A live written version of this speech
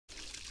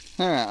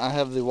Alright, I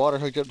have the water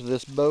hooked up to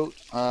this boat.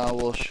 I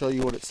will show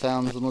you what it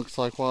sounds and looks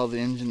like while the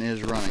engine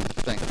is running.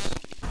 Thanks.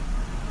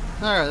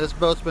 Alright, this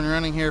boat's been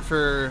running here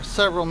for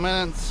several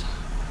minutes,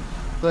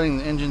 letting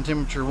the engine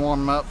temperature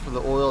warm up for the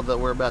oil that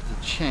we're about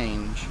to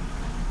change.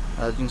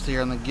 As you can see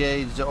here on the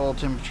gauge, the oil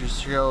temperature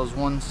shows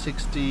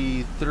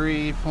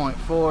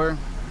 163.4.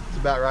 It's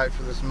about right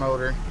for this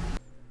motor.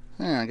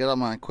 I got all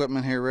my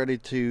equipment here ready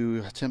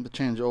to attempt to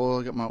change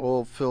oil. I got my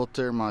oil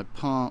filter, my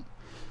pump,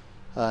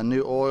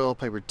 new oil,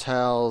 paper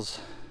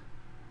towels,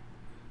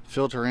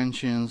 filter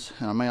engines,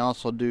 and I may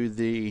also do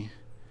the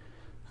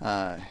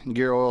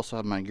gear oil, so I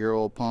have my gear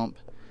oil pump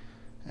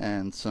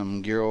and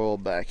some gear oil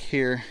back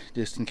here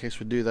just in case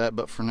we do that.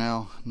 But for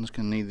now, I'm just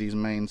going to need these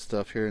main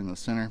stuff here in the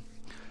center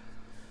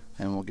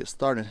and we'll get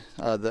started.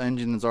 The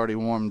engine is already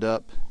warmed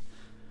up.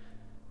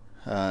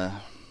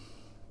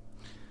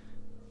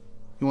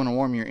 You want to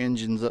warm your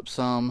engines up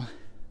some.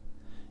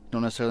 You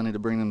don't necessarily need to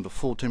bring them to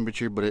full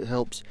temperature, but it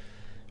helps,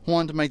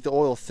 one, to make the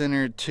oil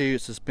thinner, two,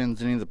 it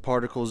suspends any of the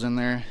particles in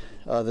there.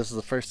 This is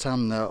the first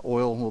time the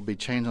oil will be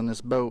changed on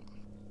this boat.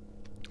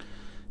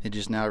 It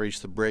just now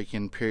reached the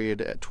break-in period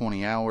at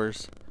 20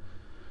 hours.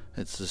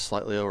 It's just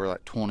slightly over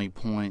like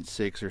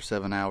 20.6 or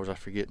 7 hours, I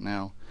forget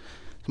now.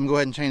 So I'm going to go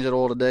ahead and change that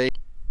oil today.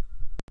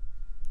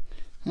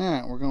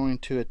 Alright, we're going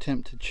to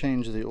attempt to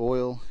change the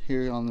oil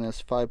here on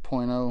this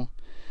 5.0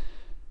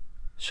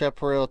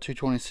 Chaparral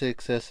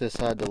 226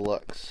 SSI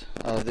Deluxe.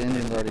 The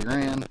engine's already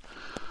ran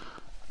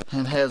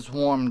and has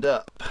warmed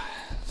up.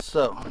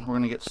 So we're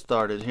going to get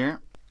started here.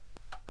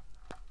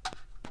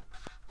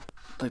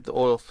 Take the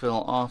oil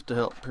fill off to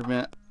help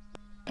prevent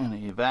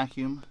any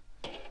vacuum.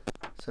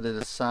 Set it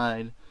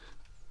aside.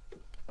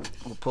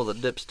 We'll pull the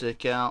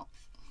dipstick out.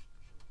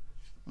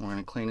 We're going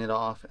to clean it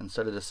off and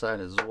set it aside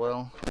as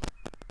well.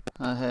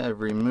 I have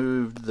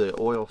removed the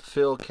oil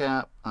fill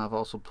cap. I've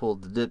also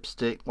pulled the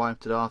dipstick,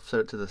 wiped it off,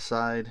 set it to the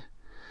side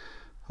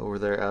over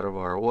there out of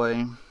our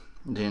way.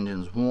 The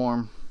engine's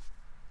warm.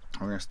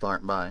 We're going to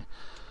start by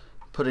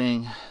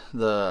putting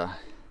the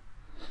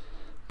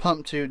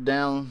pump tube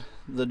down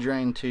the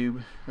drain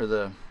tube, or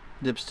the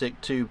dipstick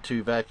tube,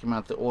 to vacuum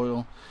out the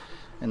oil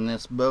in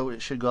this boat.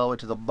 It should go all the way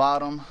to the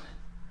bottom.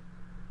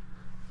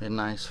 A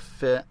nice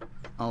fit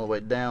all the way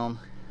down.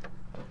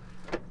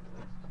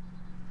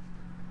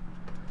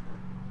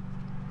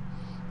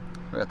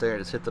 Right there,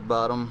 just hit the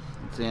bottom.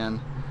 It's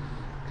in,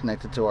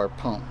 connected to our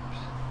pump.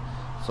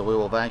 So we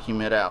will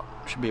vacuum it out.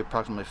 Should be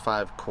approximately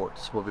 5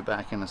 quarts. We'll be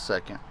back in a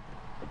second.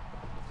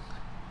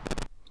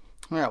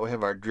 Alright, we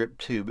have our drip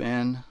tube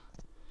in.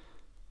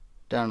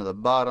 Down to the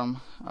bottom,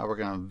 we're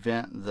going to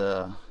vent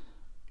the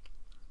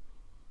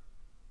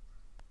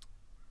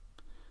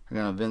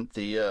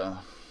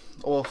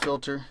oil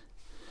filter.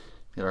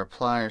 Get our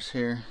pliers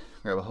here,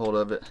 grab a hold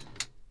of it,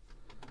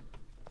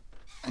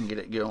 and get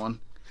it going.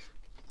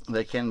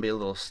 They can be a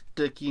little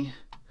sticky,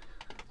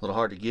 a little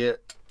hard to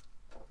get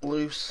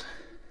loose.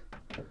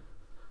 We're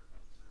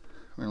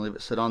going to leave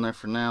it sit on there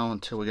for now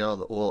until we get all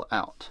the oil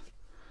out.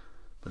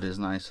 But it is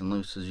nice and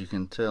loose, as you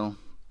can tell,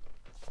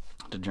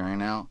 to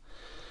drain out.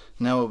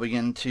 Now we'll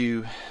begin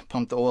to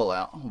pump the oil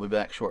out. We'll be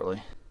back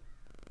shortly.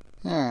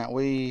 Alright,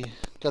 we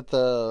got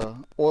the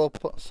oil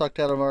sucked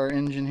out of our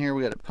engine here.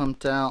 We got it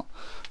pumped out.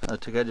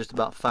 Took out just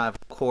about 5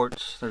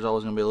 quarts. There's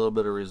always going to be a little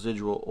bit of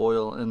residual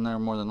oil in there,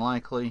 more than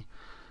likely.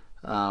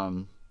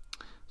 So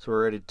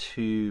we're ready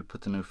to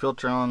put the new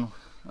filter on.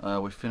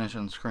 We finished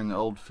unscrewing the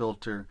old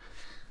filter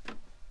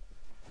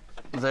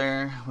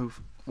there. We've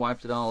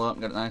wiped it all up,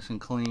 got it nice and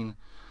clean.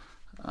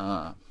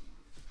 Gonna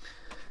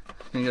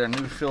get our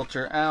new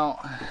filter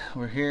out.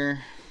 We're here.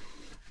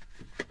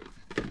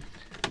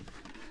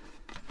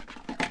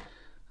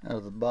 Out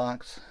of the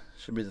box.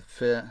 Should be the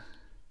fit. I'm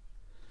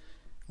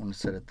gonna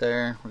set it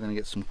there. We're gonna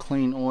get some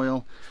clean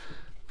oil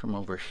from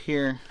over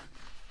here.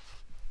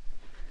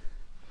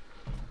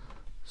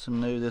 Some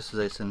new, this is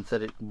a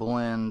synthetic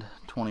blend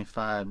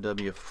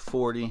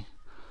 25W40,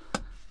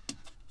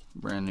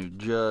 brand new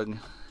jug.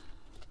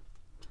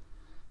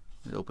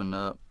 It opened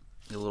up,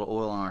 get a little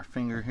oil on our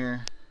finger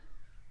here,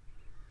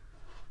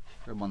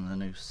 rub on the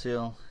new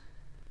seal.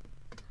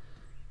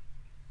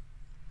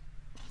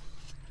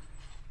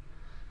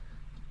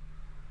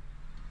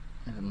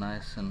 Get it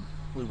nice and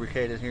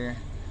lubricated here.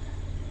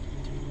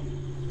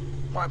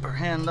 Wipe our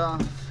hand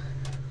off.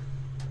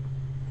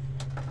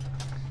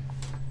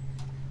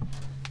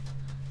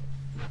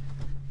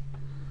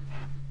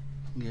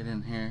 Get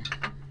in here,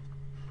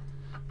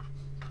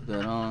 put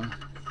that on,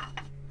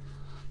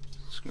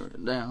 screw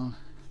it down,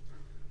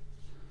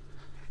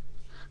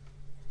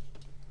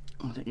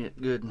 let it get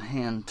good and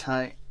hand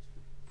tight.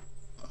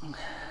 Do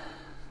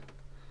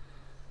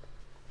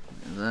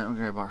that, we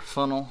grab our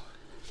funnel,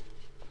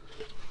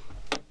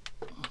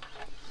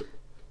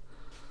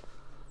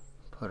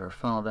 put our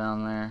funnel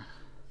down there,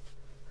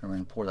 and we're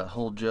going to pour that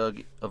whole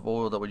jug of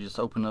oil that we just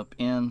opened up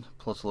in,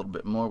 plus a little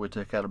bit more. We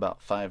took out about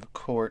 5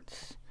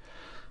 quarts.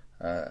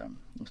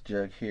 This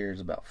jug here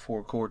is about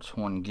 4 quarts,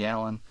 1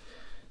 gallon.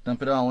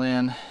 Dump it all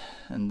in,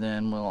 and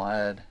then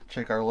we'll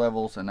check our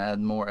levels and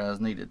add more as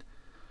needed.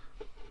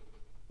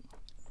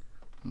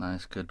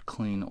 Nice, good,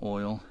 clean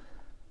oil.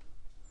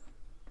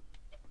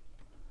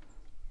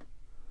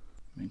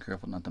 Be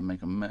careful not to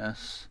make a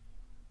mess.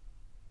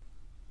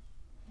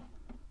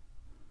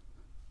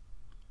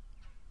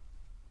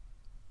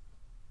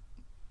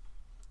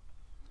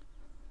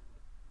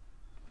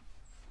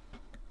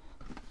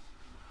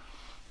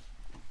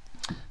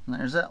 And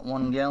there's that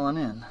 1 gallon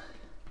in.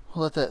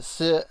 We'll let that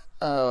sit.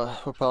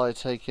 We'll probably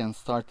take and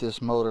start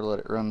this motor, let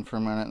it run for a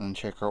minute, and then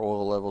check our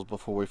oil levels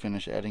before we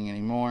finish adding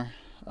any more.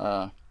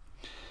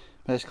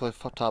 Basically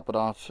top it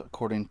off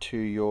according to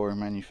your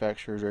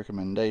manufacturer's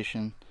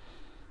recommendation,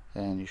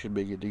 and you should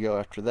be good to go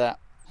after that.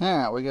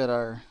 Alright, we got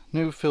our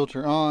new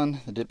filter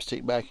on, the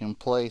dipstick back in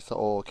place, the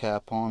oil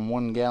cap on,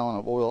 1 gallon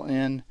of oil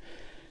in.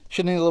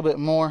 Should need a little bit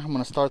more. I'm going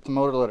to start the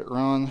motor, let it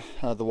run.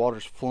 The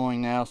water's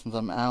flowing now since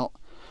I'm out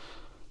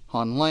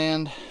on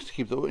land to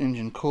keep the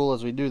engine cool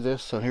as we do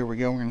this. So here we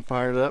go, we're going to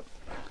fire it up,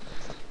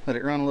 let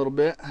it run a little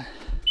bit, and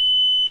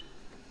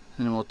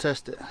then we'll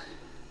test it.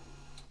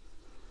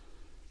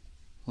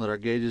 Let our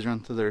gauges run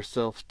through their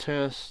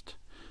self-test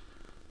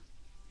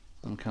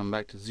and come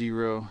back to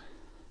 0.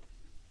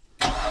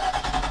 Got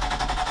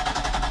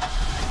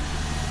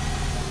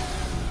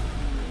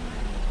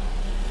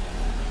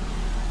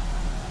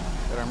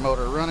our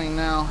motor running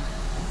now.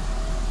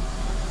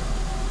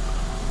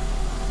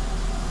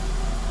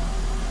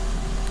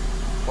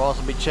 We'll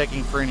also be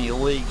checking for any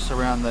leaks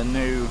around the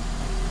new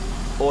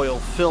oil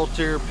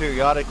filter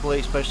periodically,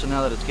 especially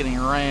now that it's getting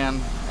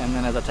ran. And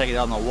then as I take it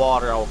out in the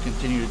water, I will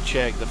continue to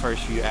check the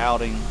first few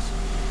outings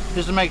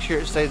just to make sure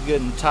it stays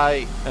good and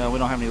tight. We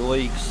don't have any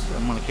leaks.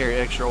 I'm going to carry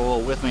extra oil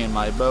with me in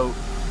my boat.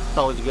 It's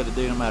always good to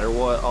do no matter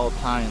what. All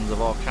kinds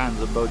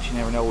of boats, you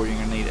never know where you're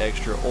going to need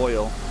extra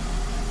oil.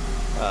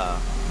 So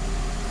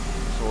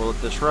we'll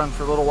let this run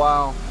for a little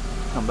while,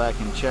 come back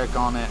and check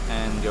on it,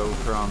 and go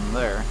from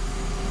there.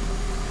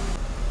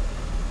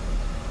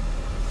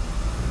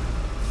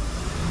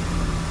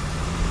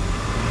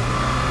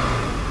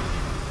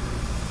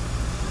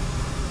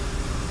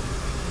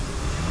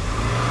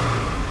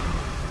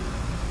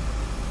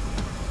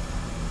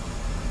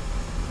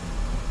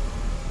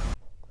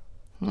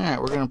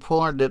 Alright, we're going to pull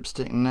our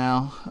dipstick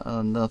now.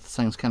 This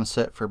thing's kind of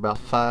set for about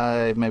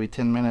 5, maybe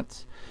 10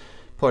 minutes.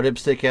 Pull our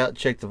dipstick out,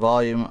 check the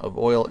volume of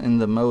oil in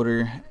the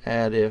motor,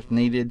 add if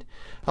needed.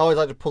 I always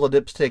like to pull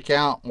the dipstick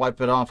out,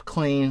 wipe it off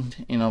clean,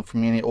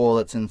 from any oil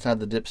that's inside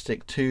the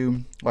dipstick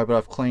tube. Wipe it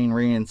off clean,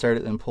 reinsert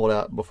it, then pull it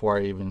out before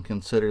I even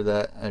consider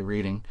that a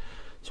reading.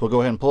 So we'll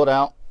go ahead and pull it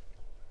out.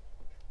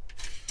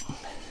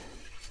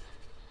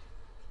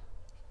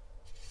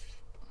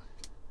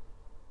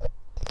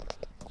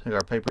 Take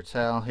our paper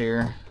towel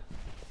here,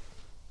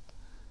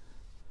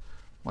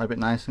 wipe it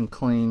nice and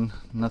clean,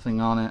 nothing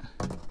on it.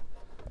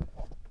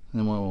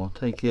 Then we will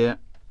take it,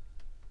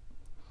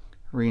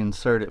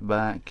 reinsert it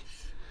back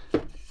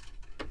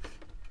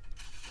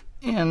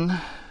in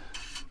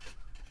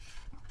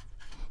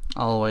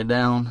all the way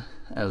down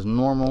as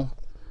normal.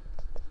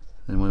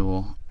 Then we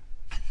will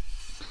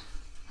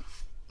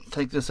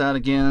take this out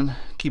again,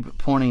 keep it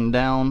pointing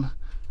down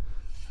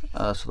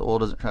so the oil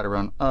doesn't try to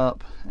run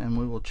up, and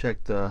we will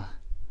check the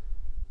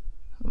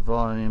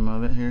volume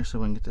of it here so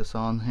we can get this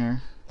on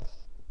here.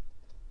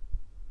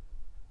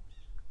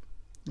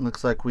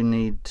 Looks like we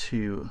need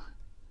to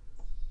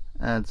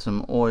add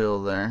some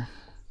oil there.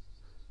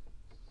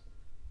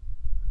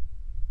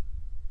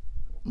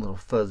 A little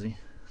fuzzy,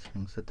 so you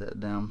can set that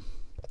down.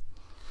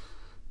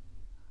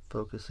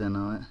 Focus in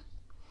on it.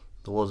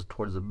 The oil's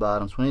towards the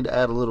bottom, so we need to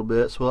add a little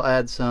bit, so we'll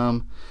add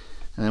some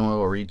and then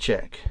we'll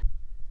recheck.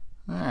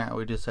 Alright,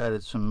 we just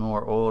added some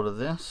more oil to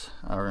this.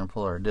 We're going to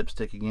pull our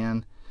dipstick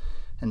again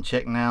and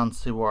check now and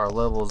see where our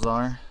levels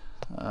are.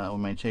 We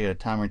may check it a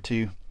time or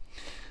two.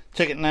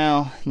 Check it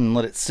now and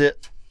let it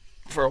sit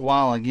for a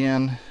while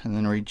again, and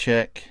then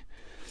recheck,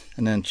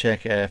 and then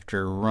check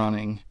after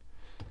running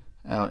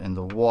out in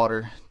the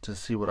water to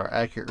see what our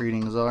accurate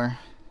readings are.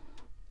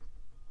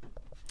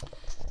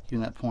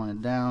 Keeping that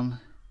pointed down.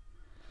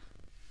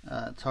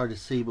 It's hard to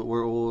see, but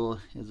where oil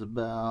is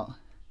about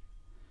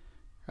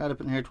right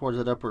up in here towards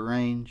that upper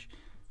range.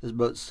 This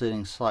boat's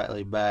sitting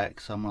slightly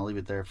back, so I'm going to leave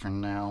it there for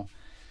now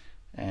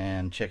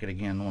and check it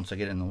again once I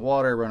get it in the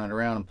water, run it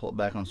around and pull it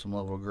back on some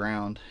level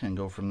ground and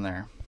go from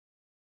there.